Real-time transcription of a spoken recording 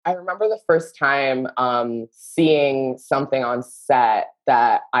I remember the first time seeing something on set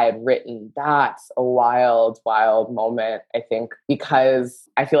that I had written. That's a wild, wild moment, I think, because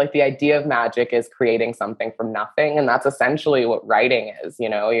I feel like the idea of magic is creating something from nothing. And that's essentially what writing is. You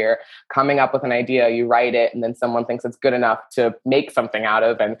know, you're coming up with an idea, you write it, and then someone thinks it's good enough to make something out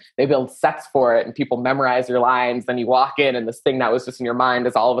of, and they build sets for it, and people memorize your lines. Then you walk in, and this thing that was just in your mind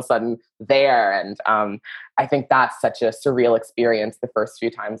is all of a sudden there. And I think that's such a surreal experience the first few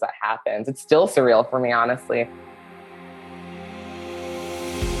times that happens. It's still surreal for me, honestly.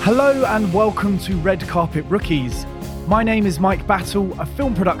 Hello and welcome to Red Carpet Rookies. My name is Mike Battle, a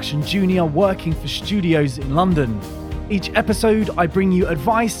film production junior working for studios in London. Each episode, I bring you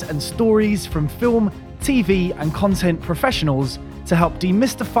advice and stories from film, TV and content professionals to help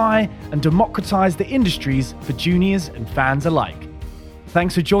demystify and democratize the industries for juniors and fans alike.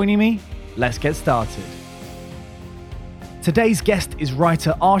 Thanks for joining me. Let's get started. Today's guest is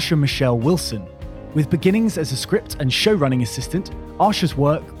writer Arsha Michelle Wilson. With beginnings as a script and showrunning assistant, Arsha's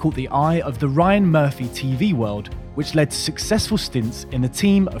work caught the eye of the Ryan Murphy TV world, which led to successful stints in the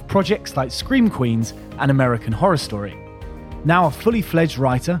team of projects like Scream Queens and American Horror Story. Now a fully fledged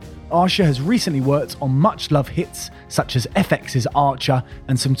writer, Arsha has recently worked on much-loved hits such as FX's Archer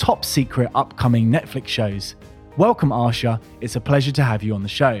and some top-secret upcoming Netflix shows. Welcome, Arsha. It's a pleasure to have you on the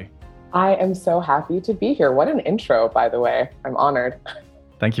show. I am so happy to be here. What an intro, by the way. I'm honored.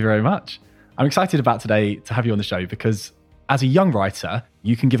 Thank you very much. I'm excited about today to have you on the show because as a young writer,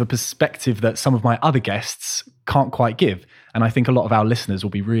 you can give a perspective that some of my other guests can't quite give. And I think a lot of our listeners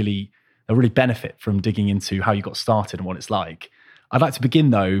will really benefit from digging into how you got started and what it's like. I'd like to begin,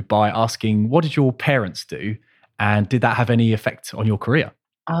 though, by asking, what did your parents do? And did that have any effect on your career?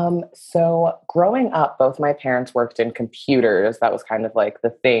 So growing up, both my parents worked in computers. That was kind of like the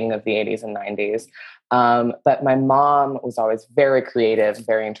thing of the 80s and 90s. But my mom was always very creative,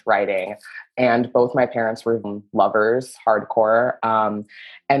 very into writing. And both my parents were lovers, hardcore.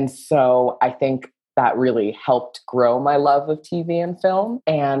 And so I think that really helped grow my love of TV and film.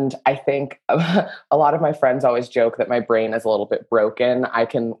 And I think a lot of my friends always joke that my brain is a little bit broken. I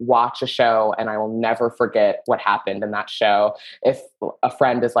can watch a show and I will never forget what happened in that show. If a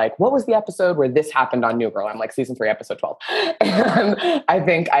friend is like, what was the episode where this happened on New Girl? I'm like, season 3, episode 12. And I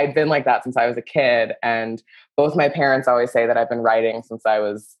think I've been like that since I was a kid. And both my parents always say that I've been writing since I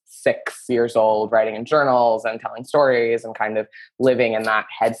was 6 years old, writing in journals and telling stories and kind of living in that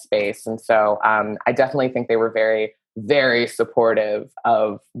headspace. And so I definitely think they were very, very supportive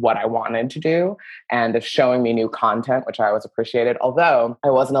of what I wanted to do and of showing me new content, which I always appreciated. Although I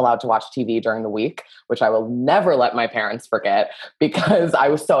wasn't allowed to watch TV during the week, which I will never let my parents forget because I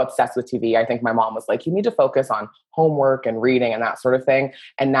was so obsessed with TV. I think my mom was like, you need to focus on homework and reading and that sort of thing.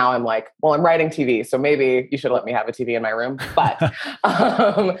 And now I'm like, well, I'm writing TV, so maybe you should let me have a TV in my room. But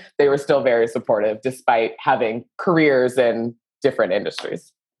they were still very supportive despite having careers in different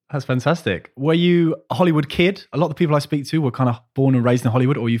industries. That's fantastic. Were you a Hollywood kid? A lot of the people I speak to were kind of born and raised in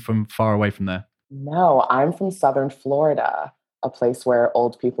Hollywood, or are you from far away from there? No, I'm from Southern Florida, a place where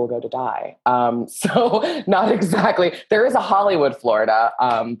old people go to die. So not exactly. There is a Hollywood, Florida,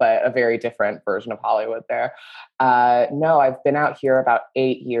 but a very different version of Hollywood there. No, I've been out here about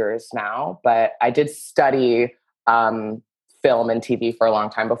 8 years now, but I did study film and TV for a long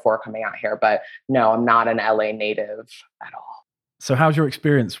time before coming out here. But no, I'm not an LA native at all. So how's your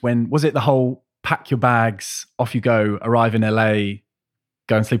experience was it the whole pack your bags, off you go, arrive in LA,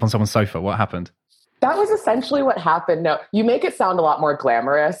 go and sleep on someone's sofa? What happened? That was essentially what happened. No, you make it sound a lot more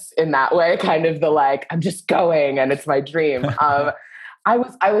glamorous in that way, kind of the like, I'm just going and it's my dream. I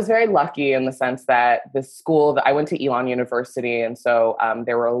was very lucky in the sense that the school that I went to Elon University. And so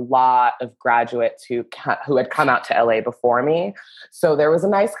there were a lot of graduates who had come out to LA before me. So there was a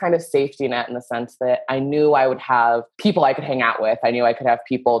nice kind of safety net in the sense that I knew I would have people I could hang out with. I knew I could have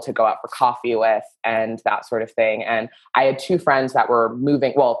people to go out for coffee with and that sort of thing. And I had 2 friends that were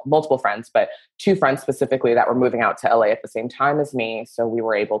moving, well, multiple friends, but 2 friends specifically that were moving out to LA at the same time as me. So we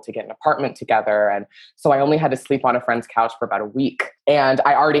were able to get an apartment together. And so I only had to sleep on a friend's couch for about a week. And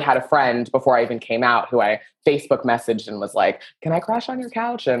I already had a friend before I even came out who I Facebook messaged and was like, can I crash on your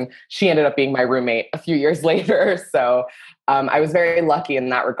couch? And she ended up being my roommate a few years later. So I was very lucky in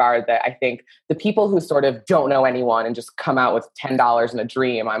that regard that I think the people who sort of don't know anyone and just come out with $10 in a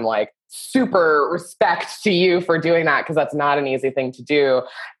dream, I'm like, super respect to you for doing that because that's not an easy thing to do.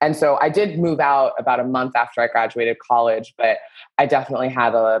 And so I did move out about a month after I graduated college, but I definitely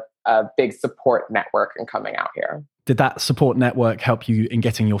had a big support network in coming out here. Did that support network help you in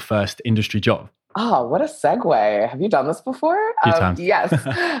getting your first industry job? Oh, what a segue. Have you done this before? Few times. Yes.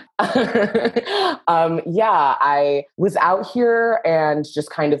 Yeah, I was out here and just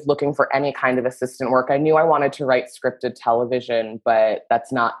kind of looking for any kind of assistant work. I knew I wanted to write scripted television, but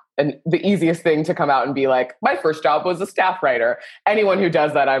that's not the easiest thing to come out and be like, my first job was a staff writer. Anyone who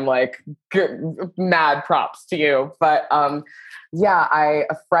does that, I'm like, mad props to you. But yeah,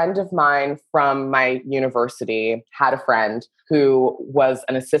 a friend of mine from my university had a friend who was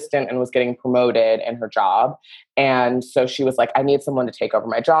an assistant and was getting promoted in her job. And so she was like, I need someone to take over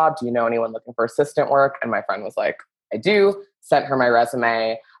my job. Do you know anyone looking for assistant work? And my friend was like, I do. Sent her my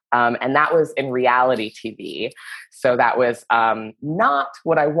resume. And that was in reality TV. So that was not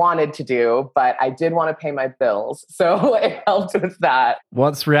what I wanted to do, but I did want to pay my bills. So it helped with that.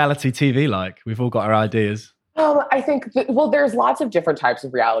 What's reality TV like? We've all got our ideas. I think, there's lots of different types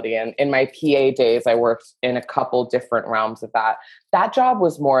of reality. And in my PA days, I worked in a couple different realms of that. That job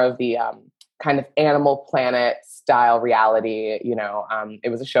was more of the kind of Animal Planet style reality.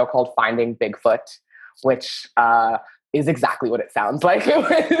 It was a show called Finding Bigfoot, which is exactly what it sounds like.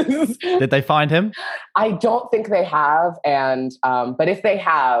 It was. Did they find him? I don't think they have. And, but if they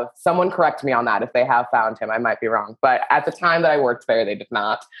have, someone correct me on that. If they have found him, I might be wrong. But at the time that I worked there, they did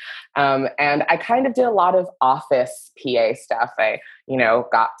not. And I kind of did a lot of office PA stuff. I,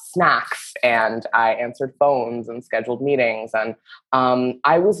 got snacks and I answered phones and scheduled meetings. And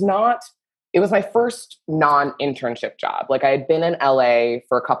it was my first non-internship job. Like I had been in LA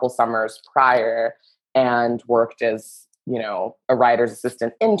for a couple summers prior and worked as, a writer's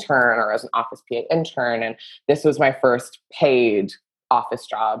assistant intern or as an office PA intern. And this was my first paid office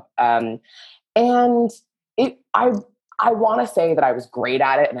job. And I want to say that I was great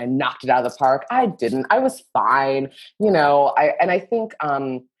at it and I knocked it out of the park. I didn't. I was fine. I think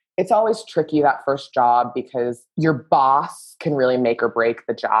it's always tricky, that first job, because your boss can really make or break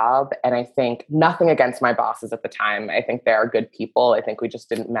the job. And I think, nothing against my bosses at the time, I think they are good people. I think we just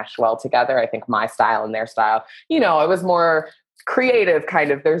didn't mesh well together. I think my style and their style, it was more creative kind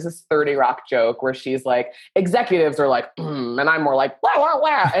of. There's this 30 Rock joke where she's like, executives are like, and I'm more like, blah, blah,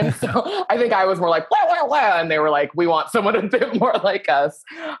 blah. And so I think I was more like, blah, blah, blah. And they were like, we want someone a bit more like us.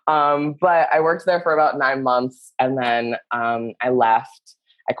 But I worked there for about 9 months and then I left.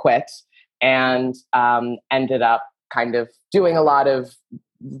 I quit and ended up kind of doing a lot of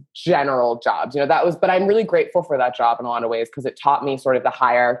general jobs. But I'm really grateful for that job in a lot of ways because it taught me sort of the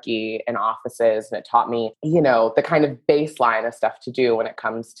hierarchy in offices and it taught me, the kind of baseline of stuff to do when it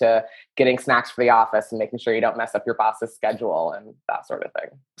comes to getting snacks for the office and making sure you don't mess up your boss's schedule and that sort of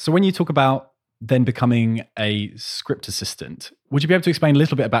thing. So when you talk about then becoming a script assistant, would you be able to explain a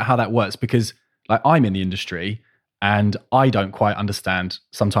little bit about how that works? Because I'm in the industry and I don't quite understand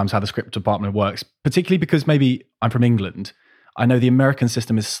sometimes how the script department works, particularly because maybe I'm from England. I know the American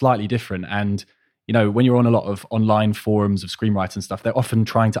system is slightly different. And, when you're on a lot of online forums of screenwriters and stuff, they're often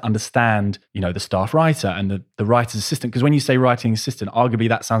trying to understand, the staff writer and the writer's assistant. Because when you say writing assistant, arguably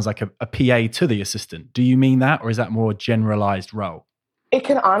that sounds like a PA to the assistant. Do you mean that? Or is that more a generalized role? It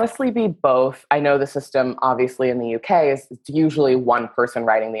can honestly be both. I know the system, obviously, in the UK is usually one person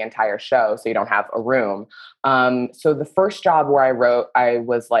writing the entire show, so you don't have a room. So the first job where I wrote, I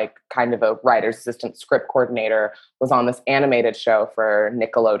was like kind of a writer's assistant script coordinator, was on this animated show for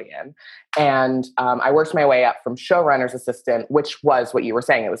Nickelodeon. And I worked my way up from showrunner's assistant, which was what you were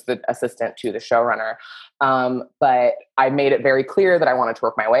saying. It was the assistant to the showrunner. But I made it very clear that I wanted to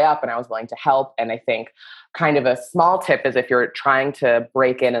work my way up and I was willing to help. And I think kind of a small tip is if you're trying to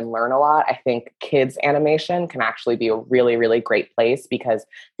break in and learn a lot, I think kids animation can actually be a really, really great place because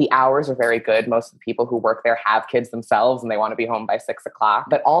the hours are very good. Most of the people who work there have kids themselves and they want to be home by 6 o'clock,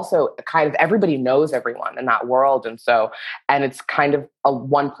 but also kind of everybody knows everyone in that world. And it's kind of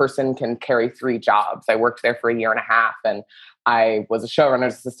one person can carry 3 jobs. I worked there for a year and a half and I was a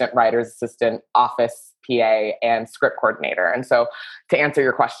showrunner's assistant, writer's assistant, office PA, and script coordinator. And so to answer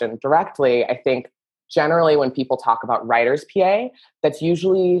your question directly, I think generally when people talk about writer's PA, that's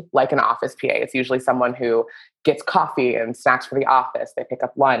usually like an office PA. It's usually someone who gets coffee and snacks for the office. They pick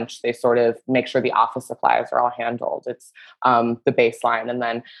up lunch. They sort of make sure the office supplies are all handled. It's the baseline. And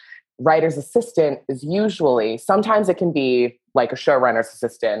then writer's assistant is usually, sometimes it can be like a showrunner's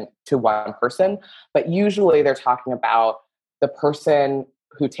assistant to one person, but usually they're talking about the person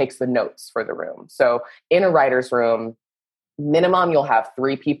who takes the notes for the room. So in a writer's room, minimum, you'll have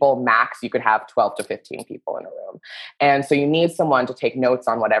 3 people. Max, you could have 12 to 15 people in a room. And so you need someone to take notes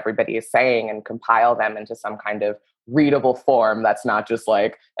on what everybody is saying and compile them into some kind of readable form that's not just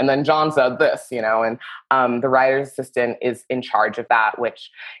like, and then John said this, and the writer's assistant is in charge of that,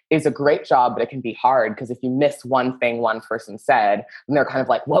 which is a great job, but it can be hard because if you miss one thing one person said, then they're kind of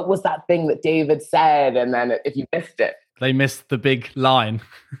like, what was that thing that David said? And then if you missed it, they missed the big line.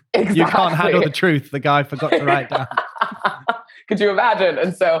 Exactly. You can't handle the truth. The guy forgot to write down. Could you imagine?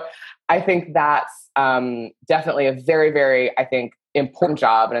 And so I think that's definitely a very, very, I think, important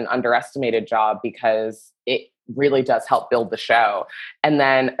job and an underestimated job because it really does help build the show. And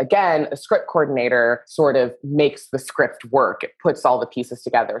then again, a script coordinator sort of makes the script work. It puts all the pieces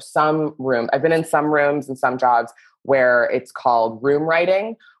together. I've been in some rooms and some jobs where it's called room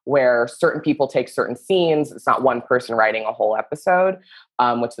writing, where certain people take certain scenes. It's not one person writing a whole episode,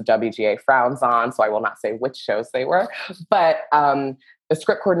 which the WGA frowns on. So I will not say which shows they were, but the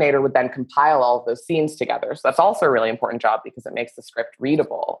script coordinator would then compile all of those scenes together. So that's also a really important job because it makes the script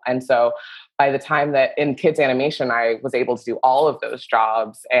readable. And so by the time that in kids animation, I was able to do all of those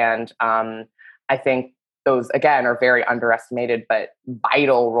jobs. And I think those, again, are very underestimated, but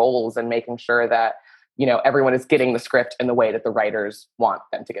vital roles in making sure that, everyone is getting the script in the way that the writers want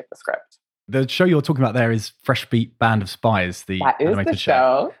them to get the script. The show you're talking about there is Fresh Beat Band of Spies, that is animated the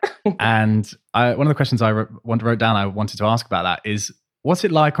show. And one of the questions I wrote down I wanted to ask about that is, what's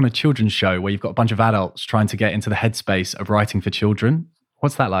it like on a children's show where you've got a bunch of adults trying to get into the headspace of writing for children?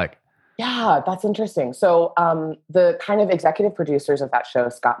 What's that like? Yeah, that's interesting. So the kind of executive producers of that show,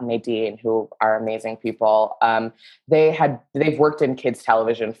 Scott and Nadine, who are amazing people, they've worked in kids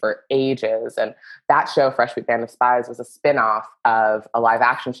television for ages. And that show, Fresh Beat Band of Spies, was a spinoff of a live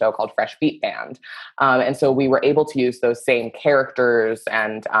action show called Fresh Beat Band. And so we were able to use those same characters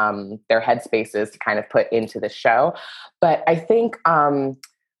and their headspaces to kind of put into the show. But I think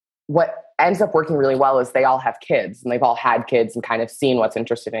what ends up working really well is they all have kids and they've all had kids and kind of seen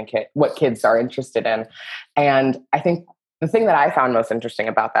what kids are interested in. And I think the thing that I found most interesting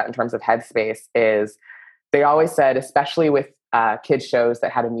about that in terms of headspace is they always said, especially with kids shows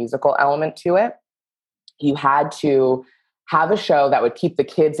that had a musical element to it, you had to have a show that would keep the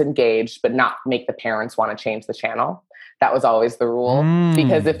kids engaged, but not make the parents want to change the channel. That was always the rule.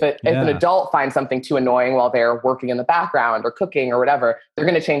 Because if an adult finds something too annoying while they're working in the background or cooking or whatever, they're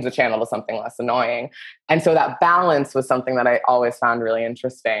going to change the channel to something less annoying. And so that balance was something that I always found really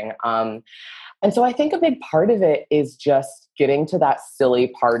interesting. And so I think a big part of it is just getting to that silly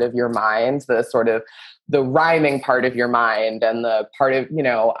part of your mind, the sort of the rhyming part of your mind and the part of,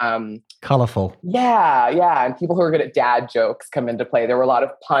 colorful. Yeah. And people who are good at dad jokes come into play. There were a lot of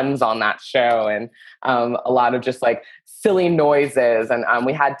puns on that show and a lot of just like silly noises. And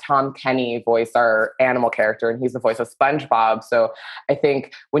we had Tom Kenny voice our animal character, and he's the voice of SpongeBob. So I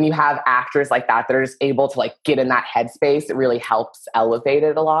think when you have actors like that are just able to like get in that headspace, it really helps elevate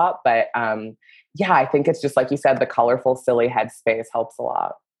it a lot. But I think it's just like you said, the colorful, silly headspace helps a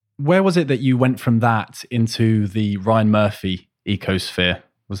lot. Where was it that you went from that into the Ryan Murphy ecosphere?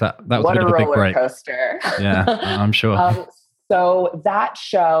 That was a bit of a big break. Coaster. Yeah, I'm sure. So that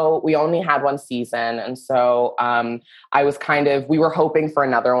show, we only had one season. And so we were hoping for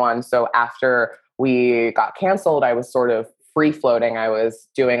another one. So after we got canceled, I was sort of free floating. I was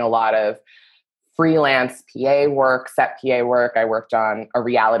doing a lot of freelance PA work, set PA work. I worked on a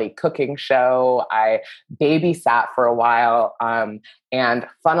reality cooking show. I babysat for a while. And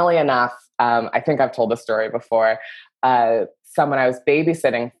funnily enough, I think I've told this story before. Someone I was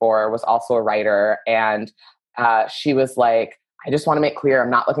babysitting for was also a writer. And she was like, I just want to make clear, I'm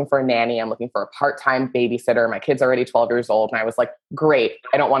not looking for a nanny. I'm looking for a part-time babysitter. My kid's already 12 years old. And I was like, great.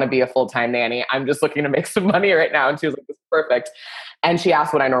 I don't want to be a full-time nanny. I'm just looking to make some money right now. And she was like, this is perfect. And she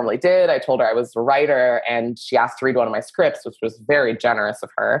asked what I normally did. I told her I was a writer, and she asked to read one of my scripts, which was very generous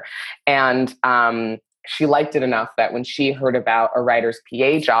of her. And she liked it enough that when she heard about a writer's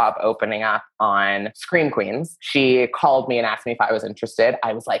PA job opening up on Scream Queens, she called me and asked me if I was interested.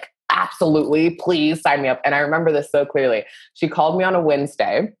 I was like, absolutely, please sign me up. And I remember this so clearly. She called me on a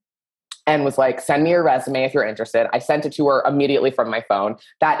Wednesday and was like, send me your resume if you're interested. I sent it to her immediately from my phone.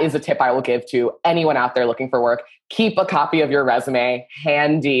 That is a tip I will give to anyone out there looking for work. Keep a copy of your resume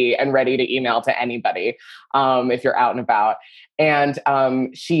handy and ready to email to anybody if you're out and about. And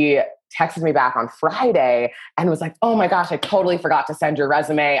she texted me back on Friday and was like, oh my gosh, I totally forgot to send your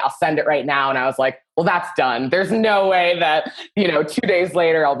resume. I'll send it right now. And I was like, well, that's done. There's no way that, 2 days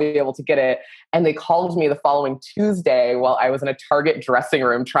later I'll be able to get it. And they called me the following Tuesday while I was in a Target dressing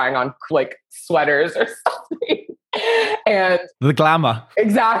room trying on like sweaters or something. And the glamour.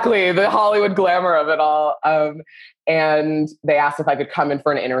 Exactly. The Hollywood glamour of it all. And they asked if I could come in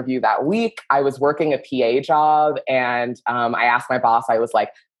for an interview that week. I was working a PA job, and I asked my boss, I was like,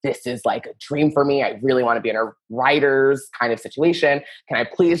 this is like a dream for me. I really want to be in a writer's kind of situation. Can I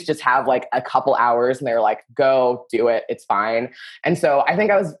please just have like a couple hours? And they're like, go do it. It's fine. And so I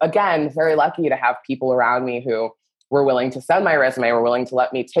think I was, again, very lucky to have people around me who were willing to send my resume, were willing to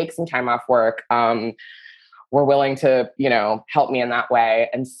let me take some time off work, were willing to, help me in that way.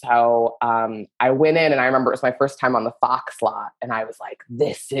 And so I went in, and I remember it was my first time on the Fox lot. And I was like,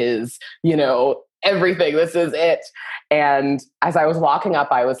 this is, everything. This is it. And as I was walking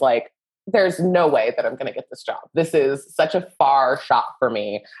up, I was like, there's no way that I'm going to get this job. This is such a far shot for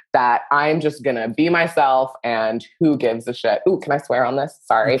me that I'm just going to be myself, and who gives a shit? Ooh, can I swear on this?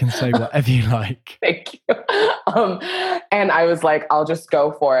 Sorry. You can say whatever you like. Thank you. And I was like, I'll just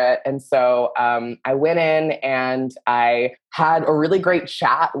go for it. And so I went in, and I had a really great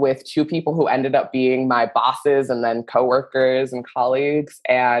chat with two people who ended up being my bosses and then coworkers and colleagues.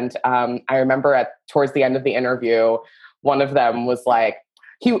 And I remember towards the end of the interview, one of them was like,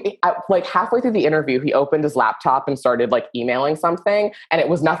 halfway through the interview, he opened his laptop and started like emailing something, and it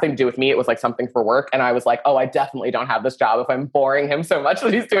was nothing to do with me. It was like something for work. And I was like, oh, I definitely don't have this job if I'm boring him so much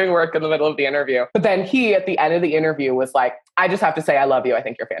that he's doing work in the middle of the interview. But then he, at the end of the interview, was like, I just have to say, I love you. I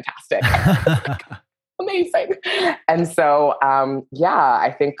think you're fantastic. Amazing. And so,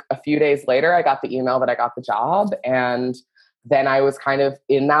 I think a few days later, I got the email that I got the job. And then I was kind of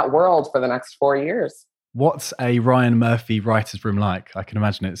in that world for the next 4 years. What's a Ryan Murphy writer's room like? I can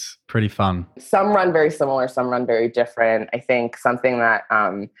imagine it's pretty fun. Some run very similar, some run very different. I think something that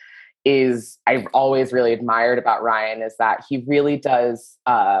I've always really admired about Ryan is that he really does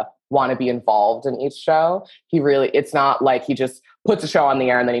want to be involved in each show. It's not like he just puts a show on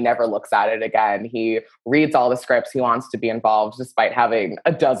the air and then he never looks at it again. He reads all the scripts. He wants to be involved despite having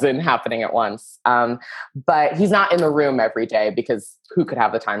a dozen happening at once. But he's not in the room every day, because who could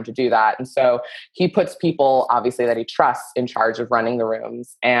have the time to do that? And so he puts people, obviously, that he trusts in charge of running the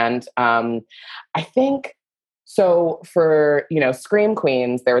rooms. And I think, so for, Scream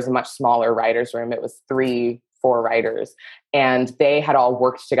Queens, there was a much smaller writer's room. It was 3-4 writers, and they had all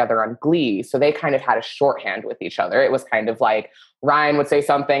worked together on Glee. So they kind of had a shorthand with each other. It was kind of like Ryan would say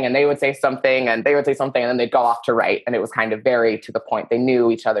something and they would say something and they would say something, and then they'd go off to write. And it was kind of very to the point. They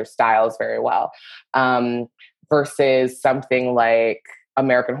knew each other's styles very well. Versus something like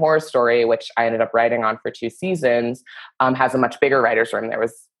American Horror Story, which I ended up writing on for 2 seasons, has a much bigger writer's room. There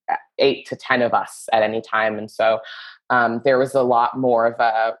was 8 to 10 of us at any time. And so there was a lot more of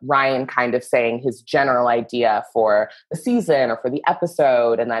a Ryan kind of saying his general idea for the season or for the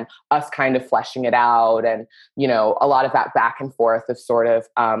episode, and then us kind of fleshing it out. And, a lot of that back and forth of sort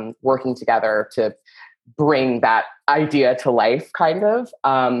of working together to bring that idea to life, kind of.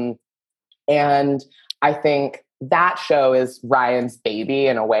 And I think that show is Ryan's baby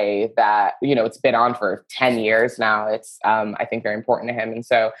in a way that, it's been on for 10 years now. It's, I think, very important to him. And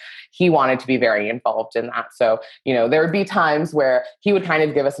so he wanted to be very involved in that. So, there would be times where he would kind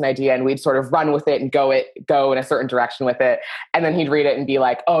of give us an idea and we'd sort of run with it and go in a certain direction with it. And then he'd read it and be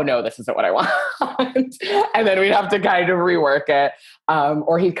like, oh no, this isn't what I want. And then we'd have to kind of rework it.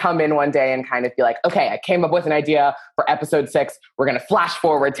 Or he'd come in one day and kind of be like, okay, I came up with an idea for episode 6. We're going to flash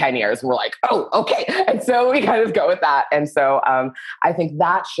forward 10 years. And we're like, oh, okay. And so we kind of go with that. And so I think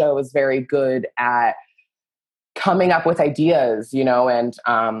that show is very good at coming up with ideas, and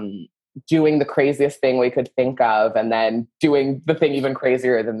doing the craziest thing we could think of, and then doing the thing even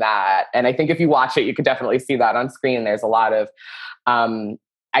crazier than that. And I think if you watch it, you could definitely see that on screen. There's a lot of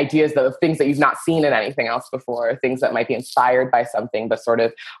ideas, of things that you've not seen in anything else before, things that might be inspired by something, but sort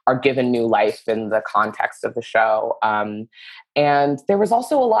of are given new life in the context of the show. And there was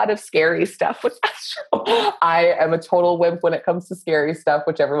also a lot of scary stuff with that show. I am a total wimp when it comes to scary stuff,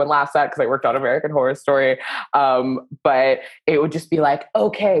 which everyone laughs at because I worked on American Horror Story. But it would just be like,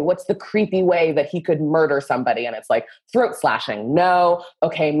 okay, what's the creepy way that he could murder somebody? And it's like throat slashing. No.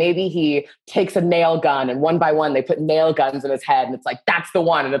 Okay, maybe he takes a nail gun and one by one they put nail guns in his head, and it's like, that's the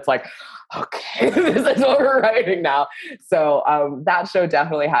one. And it's like, okay, this is what we're writing now. So that show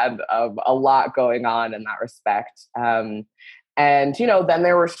definitely had a lot going on in that respect. And, then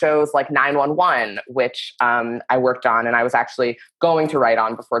there were shows like 911, which I worked on, and I was actually going to write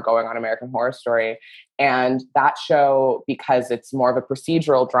on before going on American Horror Story. And that show, because it's more of a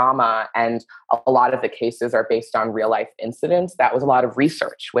procedural drama and a lot of the cases are based on real life incidents, that was a lot of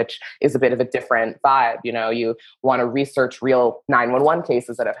research, which is a bit of a different vibe. You want to research real 911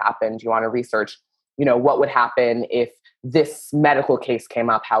 cases that have happened. You want to research, what would happen if this medical case came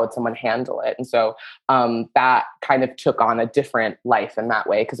up, how would someone handle it? And so that kind of took on a different life in that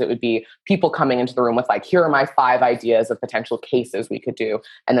way, because it would be people coming into the room with like, here are my 5 ideas of potential cases we could do,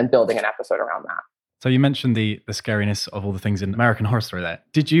 and then building an episode around that. So you mentioned the scariness of all the things in American Horror Story there.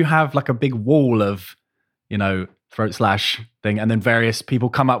 Did you have like a big wall of, throat slash thing, and then various people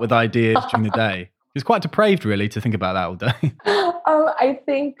come up with ideas during the day? It's quite depraved, really, to think about that all day. I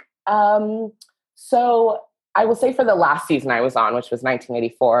think, so I will say for the last season I was on, which was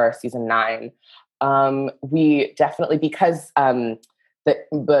 1984, season 9, we definitely, because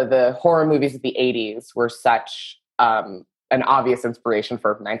the horror movies of the 80s were such an obvious inspiration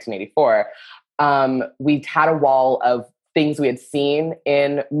for 1984, we had a wall of things we had seen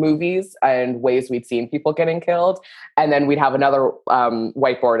in movies and ways we'd seen people getting killed. And then we'd have another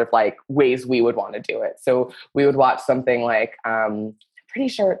whiteboard of like ways we would want to do it. So we would watch something like, I'm pretty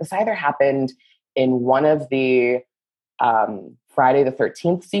sure this either happened in one of the Friday the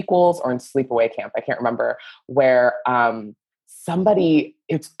 13th sequels or in Sleepaway Camp, I can't remember, where somebody,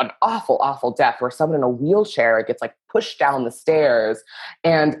 it's an awful, awful death where someone in a wheelchair gets like pushed down the stairs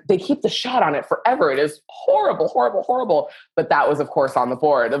and they keep the shot on it forever. It is horrible, horrible, horrible. But that was, of course, on the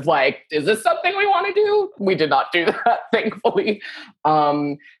board of like, is this something we want to do? We did not do that, thankfully.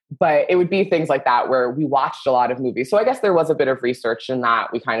 But it would be things like that where we watched a lot of movies. So I guess there was a bit of research in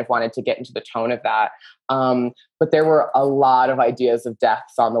that. We kind of wanted to get into the tone of that. But there were a lot of ideas of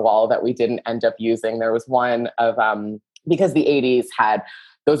deaths on the wall that we didn't end up using. There was one of, because the 80s had,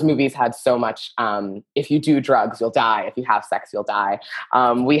 those movies had so much, if you do drugs, you'll die. If you have sex, you'll die.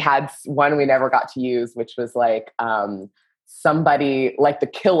 We had one we never got to use, which was like somebody, like the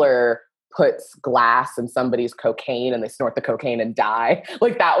killer puts glass in somebody's cocaine and they snort the cocaine and die.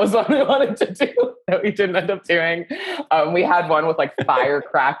 Like that was what we wanted to do that we didn't end up doing. We had one with like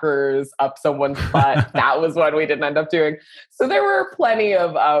firecrackers up someone's butt. That was one we didn't end up doing. So there were plenty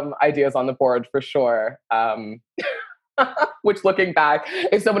of ideas on the board for sure. Which looking back,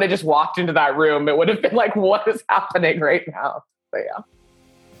 if someone had just walked into that room, it would have been like, what is happening right now? But yeah.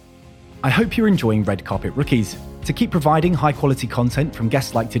 I hope you're enjoying Red Carpet Rookies. To keep providing high quality content from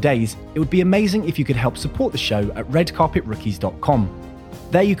guests like today's, it would be amazing if you could help support the show at redcarpetrookies.com.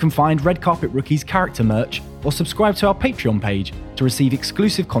 There you can find Red Carpet Rookies character merch or subscribe to our Patreon page to receive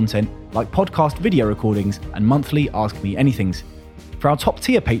exclusive content like podcast video recordings and monthly Ask Me Anythings. For our top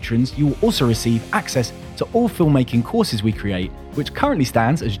tier patrons, you will also receive access to all filmmaking courses we create, which currently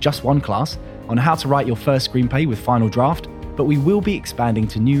stands as just one class on how to write your first screenplay with Final Draft, but we will be expanding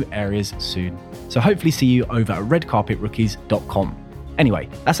to new areas soon. So hopefully see you over at redcarpetrookies.com. Anyway,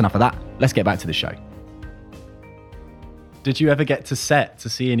 that's enough of that. Let's get back to the show. Did you ever get to set to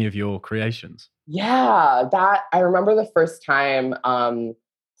see any of your creations? Yeah, that I remember the first time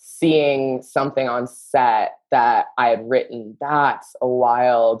seeing something on set that I had written. That's a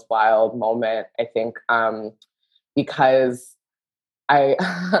wild, wild moment, I think, because I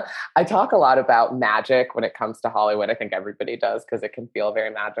I talk a lot about magic when it comes to Hollywood. I think everybody does because it can feel very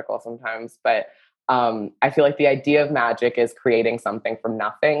magical sometimes. But I feel like the idea of magic is creating something from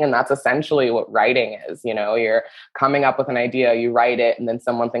nothing. And that's essentially what writing is. You know, you're coming up with an idea, you write it, and then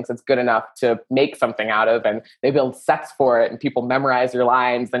someone thinks it's good enough to make something out of, and they build sets for it, and people memorize your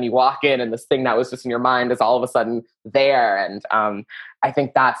lines. Then you walk in, and this thing that was just in your mind is all of a sudden there. And I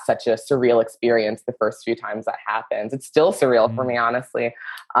think that's such a surreal experience the first few times that happens. It's still surreal for me, honestly.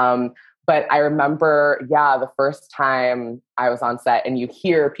 But I remember, the first time I was on set and you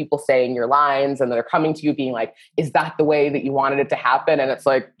hear people saying your lines and they're coming to you being like, is that the way that you wanted it to happen? And it's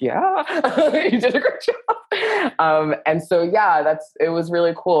like, yeah, you did a great job. And so, it was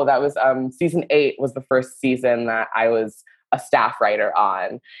really cool. That was season 8 was the first season that I was a staff writer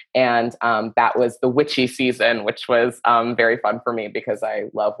on. And that was the witchy season, which was very fun for me because I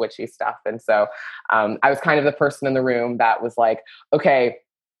love witchy stuff. And so I was kind of the person in the room that was like, okay,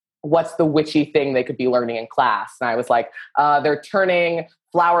 what's the witchy thing they could be learning in class? And I was like, they're turning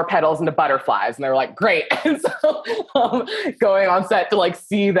flower petals into butterflies. And they were like, great. And so going on set to like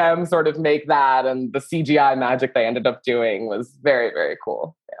see them sort of make that, and the CGI magic they ended up doing was very, very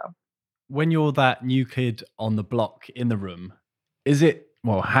cool. Yeah. When you're that new kid on the block in the room, is it,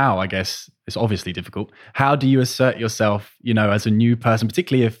 well, how, I guess, it's obviously difficult. How do you assert yourself, as a new person,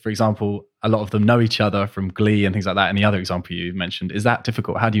 particularly if, for example, a lot of them know each other from Glee and things like that, and the other example you mentioned? Is that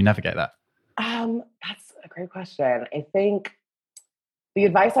difficult? How do you navigate that? That's a great question. I think the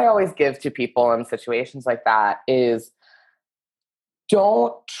advice I always give to people in situations like that is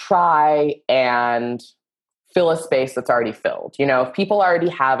don't try and fill a space that's already filled. If people already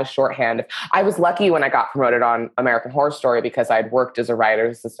have a shorthand. I was lucky when I got promoted on American Horror Story because I'd worked as a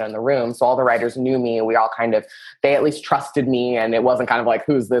writer's assistant in the room. So all the writers knew me. We all they at least trusted me, and it wasn't kind of like,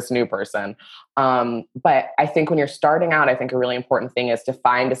 who's this new person? But I think when you're starting out, I think a really important thing is to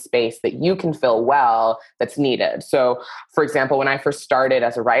find a space that you can fill well that's needed. So for example, when I first started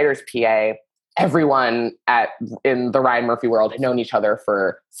as a writer's PA, everyone in the Ryan Murphy world had known each other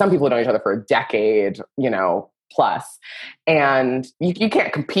some people had known each other for a decade, plus. And you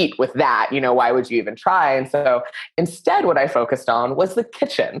can't compete with that. Why would you even try? And so instead, what I focused on was the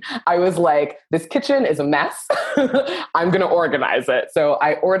kitchen. I was like, this kitchen is a mess. I'm going to organize it. So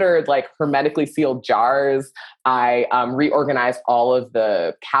I ordered like hermetically sealed jars. I reorganized all of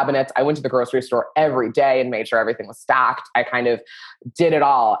the cabinets. I went to the grocery store every day and made sure everything was stacked. I kind of did it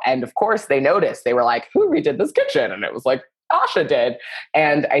all. And of course, they noticed. They were like, who redid this kitchen? And it was like, Asha did.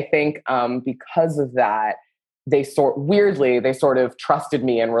 And I think because of that, they sort of trusted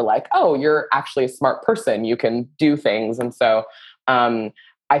me and were like, oh, you're actually a smart person. You can do things. And so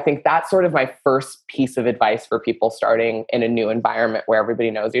I think that's sort of my first piece of advice for people starting in a new environment where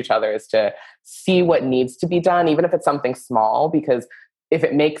everybody knows each other, is to see what needs to be done, even if it's something small, because if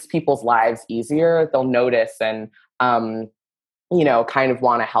it makes people's lives easier, they'll notice and, kind of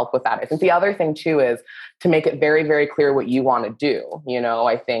want to help with that. I think the other thing too is to make it very, very clear what you want to do.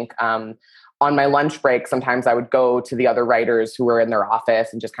 I think, on my lunch break, sometimes I would go to the other writers who were in their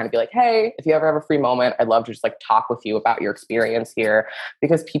office and just kind of be like, hey, if you ever have a free moment, I'd love to just like talk with you about your experience here,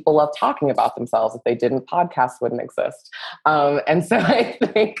 because people love talking about themselves. If they didn't, podcasts wouldn't exist. And so I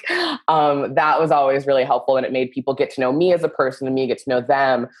think that was always really helpful. And it made people get to know me as a person and me get to know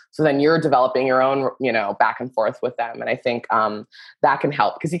them. So then you're developing your own, back and forth with them. And I think that can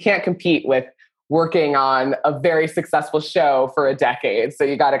help, because you can't compete with working on a very successful show for a decade. So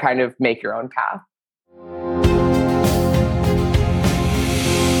you got to kind of make your own path.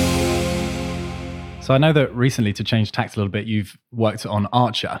 So I know that recently, to change tact a little bit, you've worked on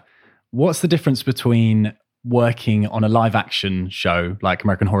Archer. What's the difference between working on a live action show like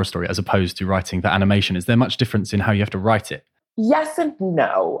American Horror Story as opposed to writing the animation? Is there much difference in how you have to write it? Yes and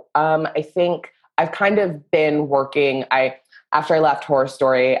no. I think I've kind of been working, after I left Horror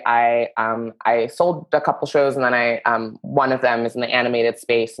Story, I sold a couple shows, and then one of them is in the animated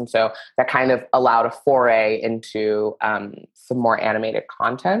space. And so that kind of allowed a foray into some more animated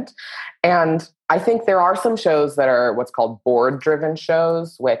content. And I think there are some shows that are what's called board-driven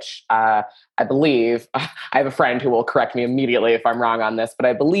shows, which I believe, I have a friend who will correct me immediately if I'm wrong on this, but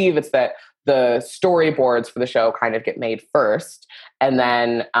I believe it's that the storyboards for the show kind of get made first, and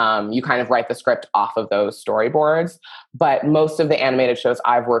then you kind of write the script off of those storyboards. But most of the animated shows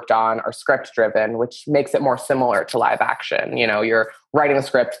I've worked on are script driven, which makes it more similar to live action. You're writing a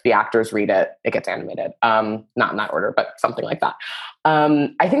script, the actors read it, it gets animated. Not in that order, but something like that.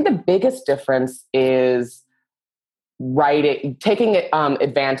 I think the biggest difference is taking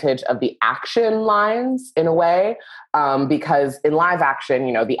advantage of the action lines in a way, because in live action,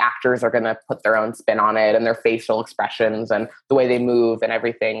 the actors are going to put their own spin on it and their facial expressions and the way they move and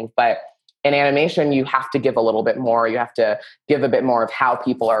everything. But in animation, you have to give a little bit more. You have to give a bit more of how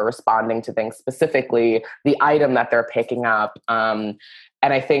people are responding to things, specifically the item that they're picking up. And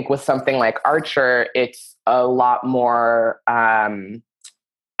I think with something like Archer, it's a lot more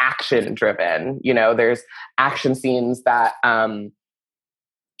action driven. There's action scenes that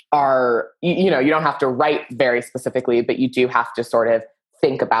are, you don't have to write very specifically, but you do have to sort of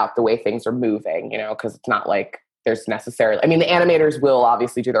think about the way things are moving, because it's not like there's necessarily, the animators will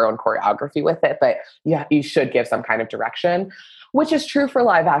obviously do their own choreography with it, but yeah, you should give some kind of direction, which is true for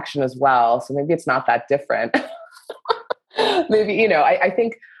live action as well. So maybe it's not that different. Maybe, I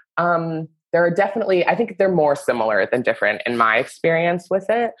think there are definitely, I think they're more similar than different in my experience with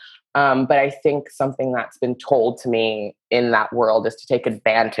it. But I think something that's been told to me in that world is to take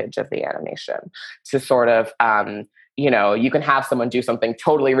advantage of the animation, to sort of, you can have someone do something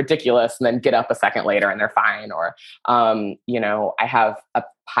totally ridiculous and then get up a second later and they're fine. Or, I have a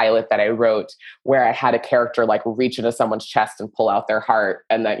pilot that I wrote where I had a character like reach into someone's chest and pull out their heart,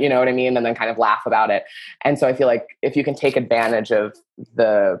 and then, you know what I mean? And then kind of laugh about it. And so I feel like if you can take advantage of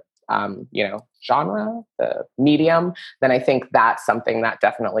the, genre, the medium, then I think that's something that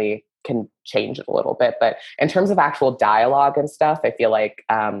definitely can change it a little bit. But in terms of actual dialogue and stuff, I feel like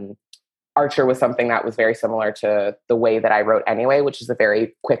Archer was something that was very similar to the way that I wrote anyway, which is a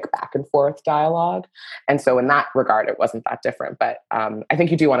very quick back and forth dialogue. And so in that regard, it wasn't that different. But I think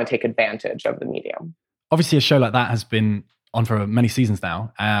you do want to take advantage of the medium. Obviously, a show like that has been on for many seasons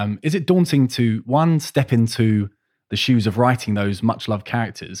now. Is it daunting to, one, step into the shoes of writing those much loved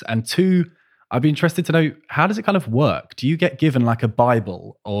characters, and two, I'd be interested to know, how does it kind of work? Do you get given like a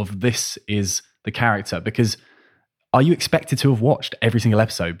Bible of this is the character? Because are you expected to have watched every single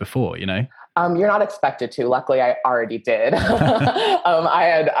episode before, You're not expected to. Luckily, I already did.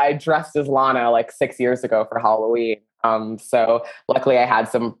 I dressed as Lana like 6 years ago for Halloween. So luckily I had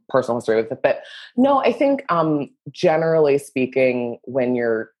some personal history with it. But no, I think generally speaking, when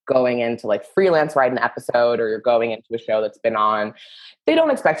you're going into like freelance write an episode or you're going into a show that's been on, they don't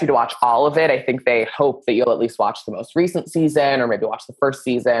expect you to watch all of it. I think they hope that you'll at least watch the most recent season or maybe watch the first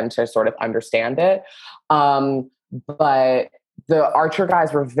season to sort of understand it. But the Archer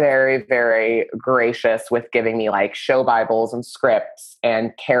guys were very, very gracious with giving me like show Bibles and scripts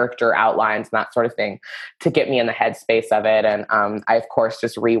and character outlines and that sort of thing to get me in the headspace of it. And I, of course,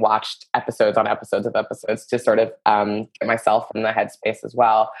 just rewatched episodes on episodes of episodes to sort of get myself in the headspace as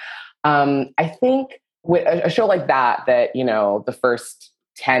well. I think with a show like that, you know, the first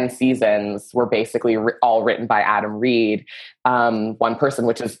 10 seasons were basically all written by Adam Reed, one person,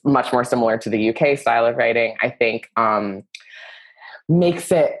 which is much more similar to the UK style of writing, I think,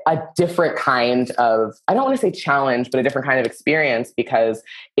 makes it a different kind of, I don't want to say challenge, but a different kind of experience because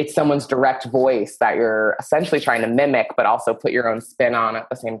it's someone's direct voice that you're essentially trying to mimic, but also put your own spin on at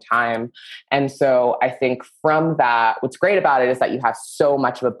the same time. And so I think from that, what's great about it is that you have so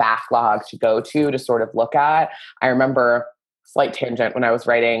much of a backlog to go to sort of look at. I remember, slight tangent, when I was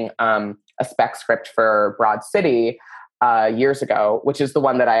writing a spec script for Broad City, years ago, which is the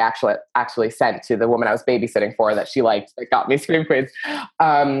one that I actually sent to the woman I was babysitting for that she liked, that got me Scream Queens.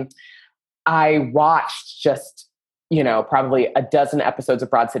 I watched just, you know, probably a dozen episodes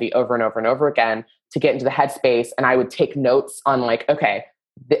of Broad City over and over and over again to get into the headspace. And I would take notes on like, okay,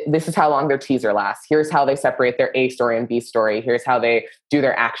 this is how long their teaser lasts. Here's how they separate their A story and B story. Here's how they do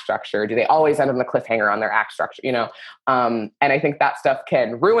their act structure. Do they always end on the cliffhanger on their act structure? You know, and I think that stuff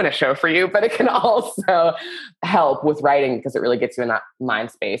can ruin a show for you, but it can also help with writing because it really gets you in that mind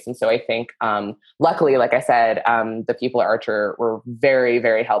space. And so I think, luckily, like I said, the people at Archer were very,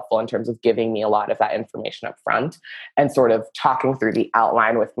 very helpful in terms of giving me a lot of that information up front and sort of talking through the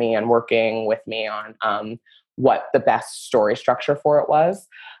outline with me and working with me on, what the best story structure for it was.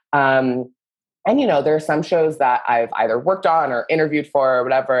 And, you know, there are some shows that I've either worked on or interviewed for or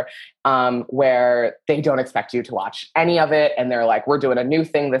whatever, where they don't expect you to watch any of it. And they're like, we're doing a new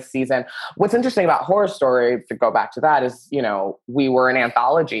thing this season. What's interesting about Horror Story, to go back to that, is, you know, we were an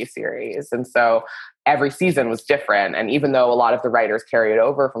anthology series. And so every season was different. And even though a lot of the writers carried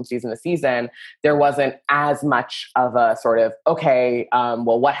over from season to season, there wasn't as much of a sort of, okay,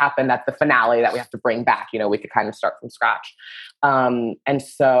 well, what happened at the finale that we have to bring back? You know, we could kind of start from scratch. And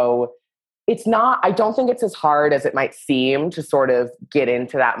so it's not, I don't think it's as hard as it might seem to sort of get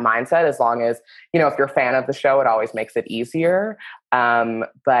into that mindset, as long as, you know, if you're a fan of the show, it always makes it easier.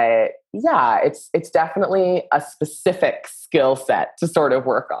 But yeah, it's definitely a specific skill set to sort of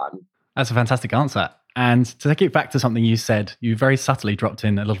work on. That's a fantastic answer. And to take it back to something you said, you very subtly dropped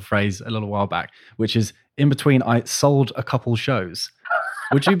in a little phrase a little while back, which is, in between, I sold a couple shows.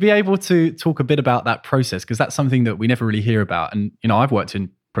 Would you be able to talk a bit about that process? Because that's something that we never really hear about. And, you know, I've worked in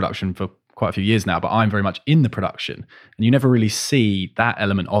production for quite a few years now, but I'm very much in the production, and you never really see that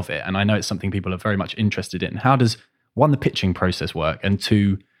element of it. And I know it's something people are very much interested in. How does, one, the pitching process work? And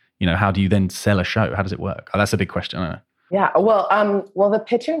two, you know, how do you then sell a show? How does it work? Oh, that's a big question. I know. Yeah, well, the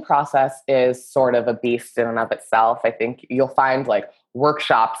pitching process is sort of a beast in and of itself. I think you'll find like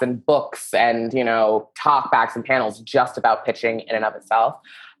workshops and books and, you know, talkbacks and panels just about pitching in and of itself,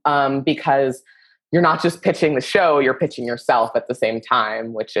 because you're not just pitching the show, you're pitching yourself at the same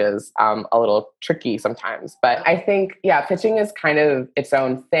time, which is a little tricky sometimes. But I think, yeah, pitching is kind of its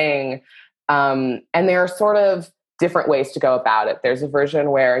own thing. And there are sort of different ways to go about it. There's a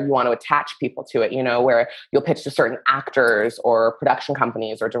version where you want to attach people to it, you know, where you'll pitch to certain actors or production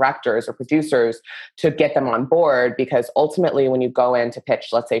companies or directors or producers to get them on board, because ultimately when you go in to pitch,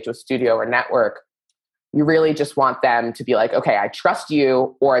 let's say to a studio or network, you really just want them to be like, okay, I trust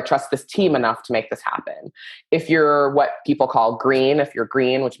you, or I trust this team enough to make this happen. If you're what people call green, if you're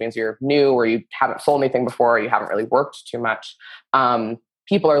green, which means you're new or you haven't sold anything before, or you haven't really worked too much,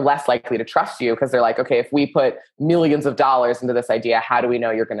 people are less likely to trust you because they're like, okay, if we put millions of dollars into this idea, how do we know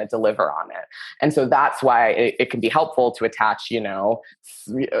you're going to deliver on it? And so that's why it can be helpful to attach, you know,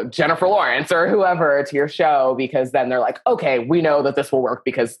 Jennifer Lawrence or whoever to your show, because then they're like, okay, we know that this will work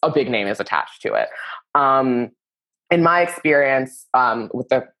because a big name is attached to it. In my experience, with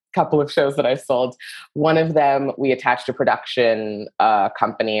the couple of shows that I sold, one of them, we attached a production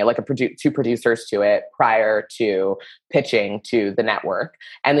company, like two producers to it prior to pitching to the network.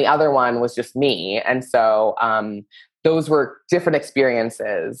 And the other one was just me. And so those were different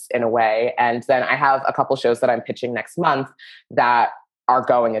experiences in a way. And then I have a couple shows that I'm pitching next month that are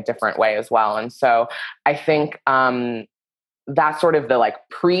going a different way as well. And so I think that's sort of the like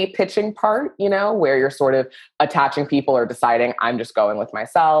pre-pitching part, where you're sort of attaching people or deciding I'm just going with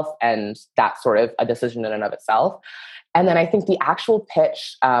myself. And that's sort of a decision in and of itself. And then I think the actual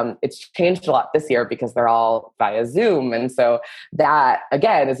pitch, it's changed a lot this year because they're all via Zoom. And so that,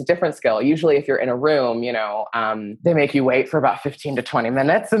 again, is a different skill. Usually if you're in a room, they make you wait for about 15 to 20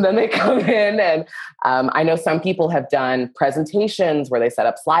 minutes and then they come in. And I know some people have done presentations where they set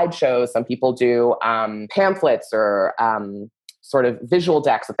up slideshows. Some people do pamphlets or sort of visual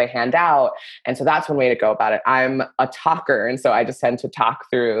decks that they hand out. And so that's one way to go about it. I'm a talker. And so I just tend to talk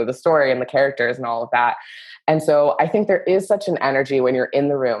through the story and the characters and all of that. And so I think there is such an energy when you're in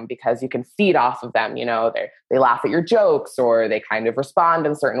the room because you can feed off of them. They laugh at your jokes or they kind of respond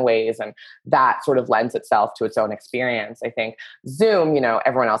in certain ways. And that sort of lends itself to its own experience. I think Zoom,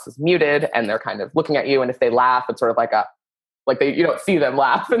 everyone else is muted and they're kind of looking at you. And if they laugh, it's sort of like you don't see them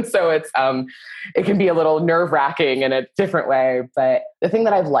laugh. And so it can be a little nerve-wracking in a different way. But the thing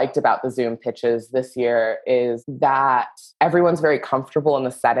that I've liked about the Zoom pitches this year is that everyone's very comfortable in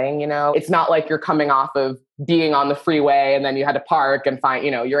the setting. It's not like you're coming off of being on the freeway and then you had to park and find,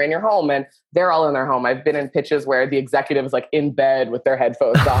 you're in your home and they're all in their home. I've been in pitches where the executive is like in bed with their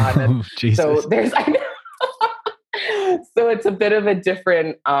headphones on. And so so it's a bit of a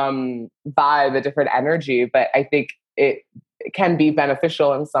different vibe, a different energy, but I think it can be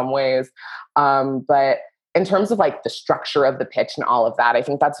beneficial in some ways. But in terms of like the structure of the pitch and all of that, I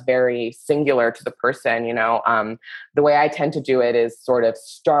think that's very singular to the person. The way I tend to do it is sort of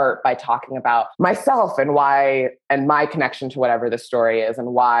start by talking about myself and why, and my connection to whatever the story is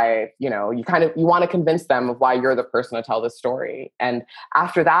and why, you want to convince them of why you're the person to tell the story. And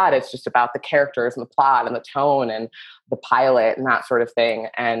after that, it's just about the characters and the plot and the tone and the pilot and that sort of thing.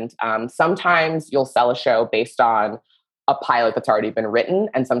 And sometimes you'll sell a show based on a pilot that's already been written.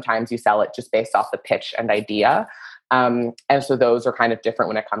 And sometimes you sell it just based off the pitch and idea. And so those are kind of different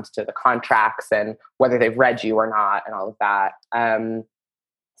when it comes to the contracts and whether they've read you or not and all of that.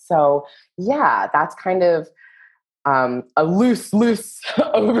 So yeah, that's kind of a loose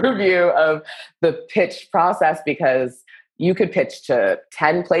overview of the pitch process, because you could pitch to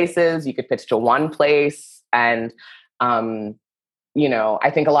 10 places, you could pitch to one place. And I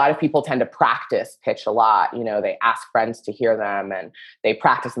think a lot of people tend to practice pitch a lot. They ask friends to hear them and they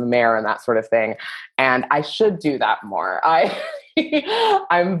practice in the mirror and that sort of thing. And I should do that more. I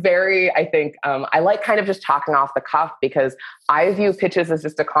like kind of just talking off the cuff because I view pitches as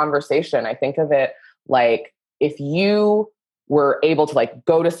just a conversation. I think of it like if you were able to like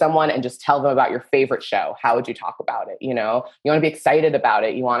go to someone and just tell them about your favorite show, how would you talk about it? You want to be excited about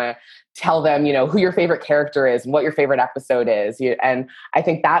it. You want to tell them, who your favorite character is and what your favorite episode is. And I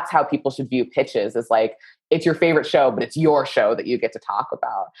think that's how people should view pitches, is like, it's your favorite show, but it's your show that you get to talk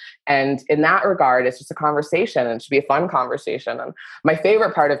about. And in that regard, it's just a conversation and it should be a fun conversation. And my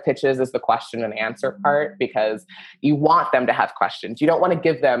favorite part of pitches is the question and answer part, because you want them to have questions. You don't want to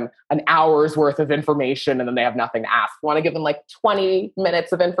give them an hour's worth of information and then they have nothing to ask. You want to give them like 20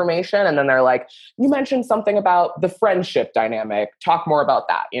 minutes of information. And then they're like, you mentioned something about the friendship dynamic. Talk more about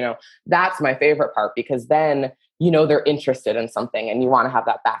that. That's my favorite part, because then, they're interested in something and you want to have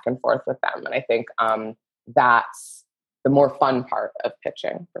that back and forth with them. And I think, that's the more fun part of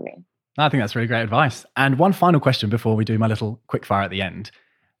pitching for me. I think that's really great advice. And one final question before we do my little quick fire at the end.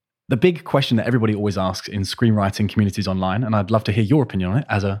 The big question that everybody always asks in screenwriting communities online, and I'd love to hear your opinion on it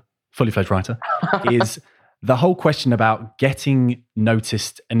as a fully fledged writer, is the whole question about getting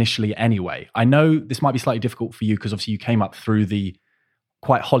noticed initially anyway. I know this might be slightly difficult for you because obviously you came up through the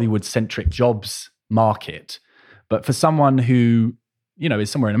quite Hollywood-centric jobs market. But for someone who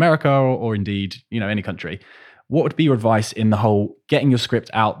is somewhere in America or indeed, any country, what would be your advice in the whole getting your script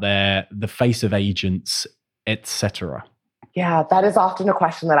out there, the face of agents, etc.? Yeah, that is often a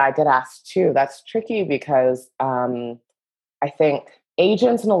question that I get asked too. That's tricky because I think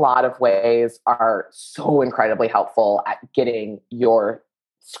agents in a lot of ways are so incredibly helpful at getting your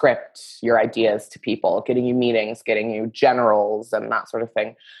script, your ideas to people, getting you meetings, getting you generals and that sort of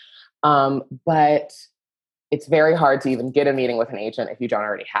thing. But it's very hard to even get a meeting with an agent if you don't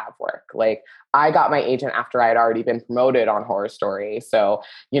already have work. Like, I got my agent after I had already been promoted on Horror Story. So,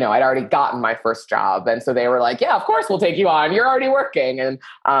 I'd already gotten my first job. And so they were like, yeah, of course we'll take you on. You're already working. And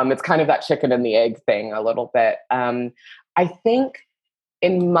it's kind of that chicken and the egg thing a little bit. I think,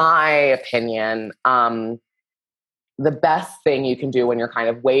 in my opinion, the best thing you can do when you're kind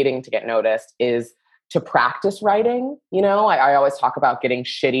of waiting to get noticed is to practice writing. I always talk about getting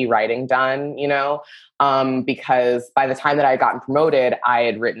shitty writing done, because by the time that I had gotten promoted, I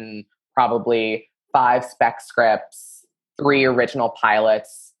had written probably 5 spec scripts, 3 original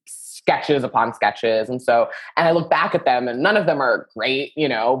pilots, sketches upon sketches. And I look back at them and none of them are great,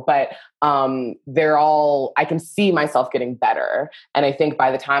 but they're all, I can see myself getting better. And I think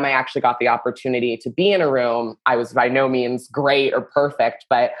by the time I actually got the opportunity to be in a room, I was by no means great or perfect,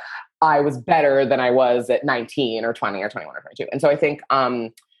 but I was better than I was at 19 or 20 or 21 or 22. And so I think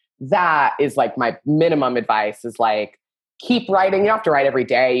that is like my minimum advice is like, keep writing. You don't have to write every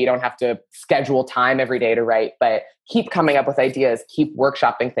day. You don't have to schedule time every day to write, but keep coming up with ideas, keep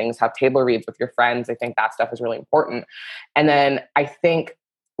workshopping things, have table reads with your friends. I think that stuff is really important. And then I think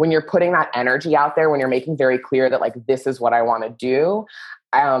when you're putting that energy out there, when you're making very clear that like, this is what I want to do,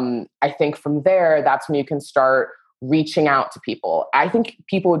 I think from there, that's when you can start reaching out to people. I think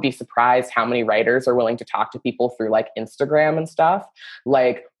people would be surprised how many writers are willing to talk to people through like Instagram and stuff.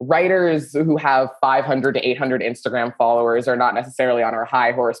 Like writers who have 500 to 800 Instagram followers are not necessarily on our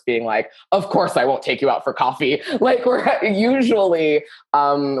high horse being like, of course I won't take you out for coffee. Like we're usually,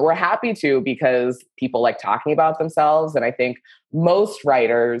 we're happy to because people like talking about themselves. And I think most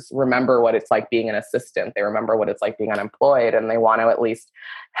writers remember what it's like being an assistant. They remember what it's like being unemployed and they want to at least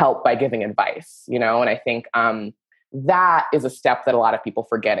help by giving advice, And I think, that is a step that a lot of people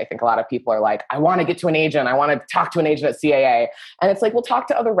forget. I think a lot of people are like, I want to get to an agent. I want to talk to an agent at CAA. And it's like, well, talk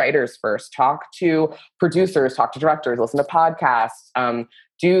to other writers first, talk to producers, talk to directors, listen to podcasts,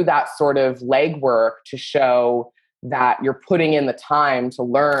 do that sort of legwork to show that you're putting in the time to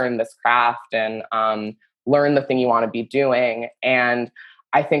learn this craft and learn the thing you want to be doing. And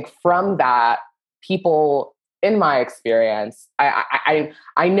I think from that, people, in my experience,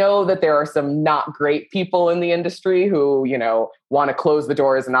 I know that there are some not great people in the industry who, want to close the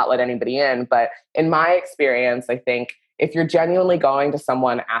doors and not let anybody in. But in my experience, I think if you're genuinely going to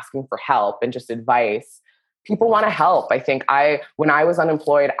someone asking for help and just advice, people want to help. I think when I was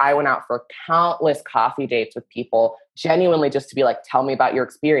unemployed, I went out for countless coffee dates with people, genuinely just to be like, tell me about your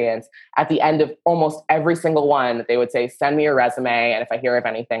experience. At the end of almost every single one, they would say, send me your resume. And if I hear of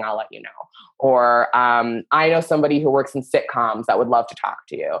anything, I'll let you know. Or I know somebody who works in sitcoms that would love to talk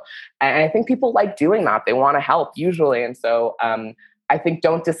to you. And I think people like doing that. They want to help usually. And so I think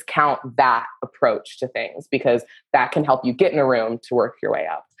don't discount that approach to things because that can help you get in a room to work your way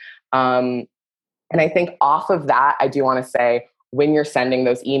up. And I think off of that, I do want to say, when you're sending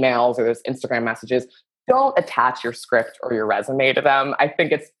those emails or those Instagram messages, don't attach your script or your resume to them. I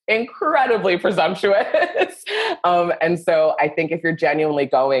think it's incredibly presumptuous. And so I think if you're genuinely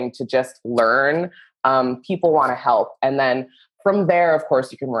going to just learn, people want to help. And then from there, of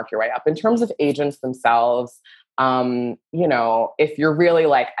course, you can work your way up. In terms of agents themselves, if you're really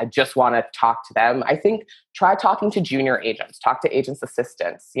like, I just want to talk to them, I think try talking to junior agents, talk to agents'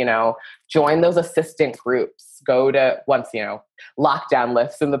 assistants, join those assistant groups, go to once, lockdown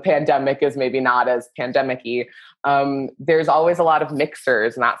lifts and the pandemic is maybe not as pandemic-y. There's always a lot of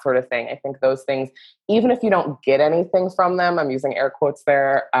mixers and that sort of thing. I think those things, even if you don't get anything from them, I'm using air quotes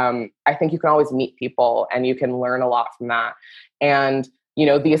there. I think you can always meet people and you can learn a lot from that. And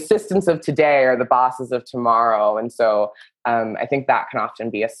the assistants of today are the bosses of tomorrow. And so I think that can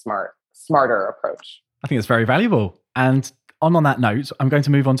often be a smarter approach. I think it's very valuable. And on that note, I'm going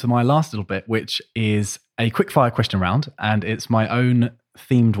to move on to my last little bit, which is a quick fire question round. And it's my own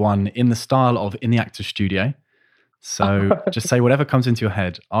themed one in the style of In the Actors Studio. So just say whatever comes into your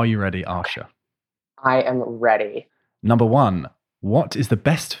head. Are you ready, Arsha? I am ready. Number 1, what is the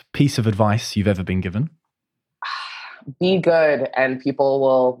best piece of advice you've ever been given? Be good and people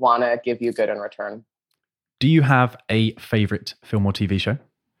will want to give you good in return. Do you have a favorite film or TV show?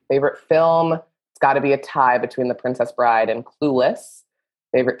 Favorite film, it's got to be a tie between The Princess Bride and Clueless.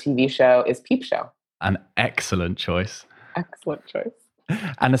 Favorite TV show is Peep Show. An excellent choice. Excellent choice.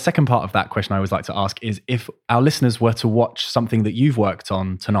 And the second part of that question I always like to ask is, if our listeners were to watch something that you've worked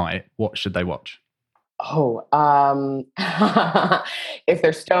on tonight, what should they watch? Oh, if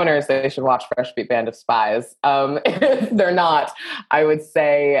they're stoners, they should watch Fresh Beat Band of Spies. If they're not, I would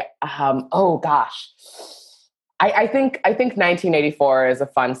say, oh gosh. I think 1984 is a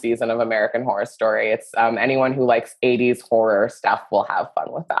fun season of American Horror Story. It's anyone who likes 80s horror stuff will have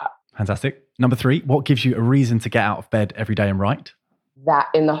fun with that. Fantastic. Number 3, what gives you a reason to get out of bed every day and write? That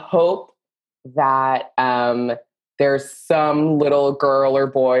in the hope that there's some little girl or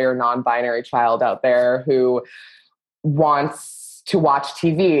boy or non-binary child out there who wants to watch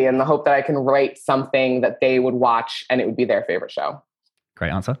TV, in the hope that I can write something that they would watch and it would be their favorite show.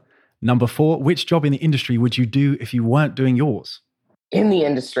 Great answer. Number 4, which job in the industry would you do if you weren't doing yours? In the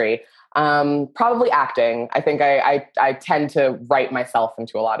industry, probably acting. I think I tend to write myself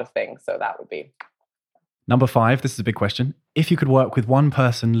into a lot of things, so that would be. Number 5, this is a big question. If you could work with one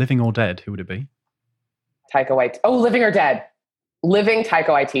person, living or dead, who would it be? Taika Waititi. Oh, living or dead. Living Taika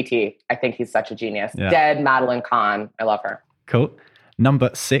Waititi. I think he's such a genius. Yeah. Dead Madeline Kahn. I love her. Cool. Number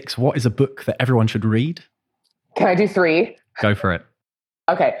 6, what is a book that everyone should read? Can I do 3? Go for it.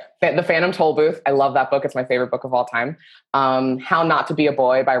 Okay. The Phantom Tollbooth. I love that book. It's my favorite book of all time. How Not to Be a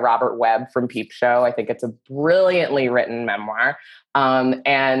Boy by Robert Webb from Peep Show. I think it's a brilliantly written memoir.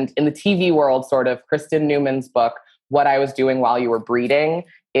 And in the TV world, sort of Kristen Newman's book, What I Was Doing While You Were Breeding,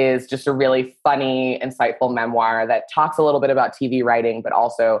 is just a really funny, insightful memoir that talks a little bit about TV writing, but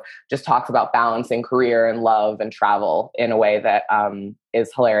also just talks about balancing career and love and travel in a way that is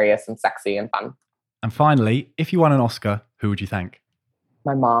hilarious and sexy and fun. And finally, if you won an Oscar, who would you thank?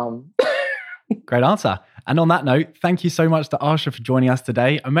 My mom. Great answer. And on that note, thank you so much to Arsha for joining us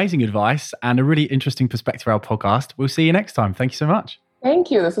today. Amazing advice and a really interesting perspective of our podcast. We'll see you next time. Thank you so much. Thank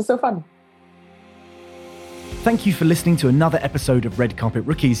you. This was so fun. Thank you for listening to another episode of Red Carpet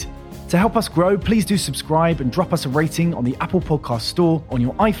Rookies. To help us grow, please do subscribe and drop us a rating on the Apple Podcast Store on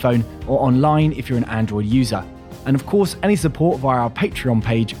your iPhone or online if you're an Android user. And of course, any support via our Patreon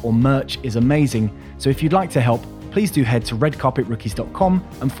page or merch is amazing. So if you'd like to help, please do head to redcarpetrookies.com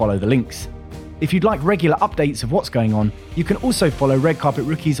and follow the links. If you'd like regular updates of what's going on, you can also follow Red Carpet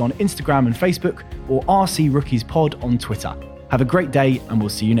Rookies on Instagram and Facebook or RC Rookies Pod on Twitter. Have a great day and we'll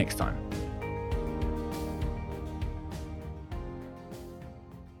see you next time.